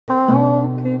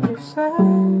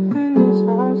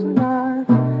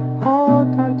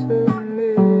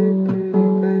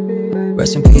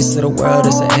Rest in peace to the world,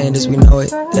 it's the end as we know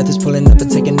it. Death is pulling up and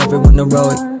taking everyone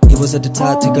heroic. Evils at the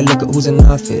top, take a look at who's in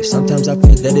office. Sometimes I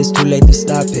fear that it's too late to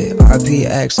stop it. R.I.P.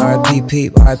 X, R.I.P.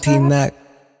 Pete, R.I.P. Mac.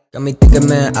 Got me thinking,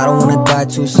 man, I don't wanna die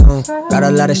too soon. Got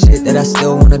a lot of shit that I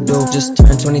still wanna do. Just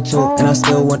turned 22, and I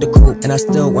still want the coupe. And I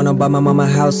still wanna buy my mama a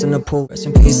house and a pool. Rest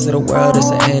in peace to the world, it's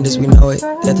the end as we know it.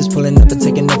 Death is pulling up and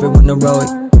taking everyone heroic.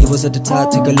 Evils at the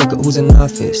top, take a look at who's in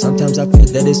office. Sometimes I fear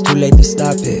that it's too late to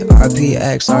stop it. R.I.P.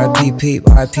 X, R.I.P. Pete,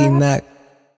 R.I.P. Mac.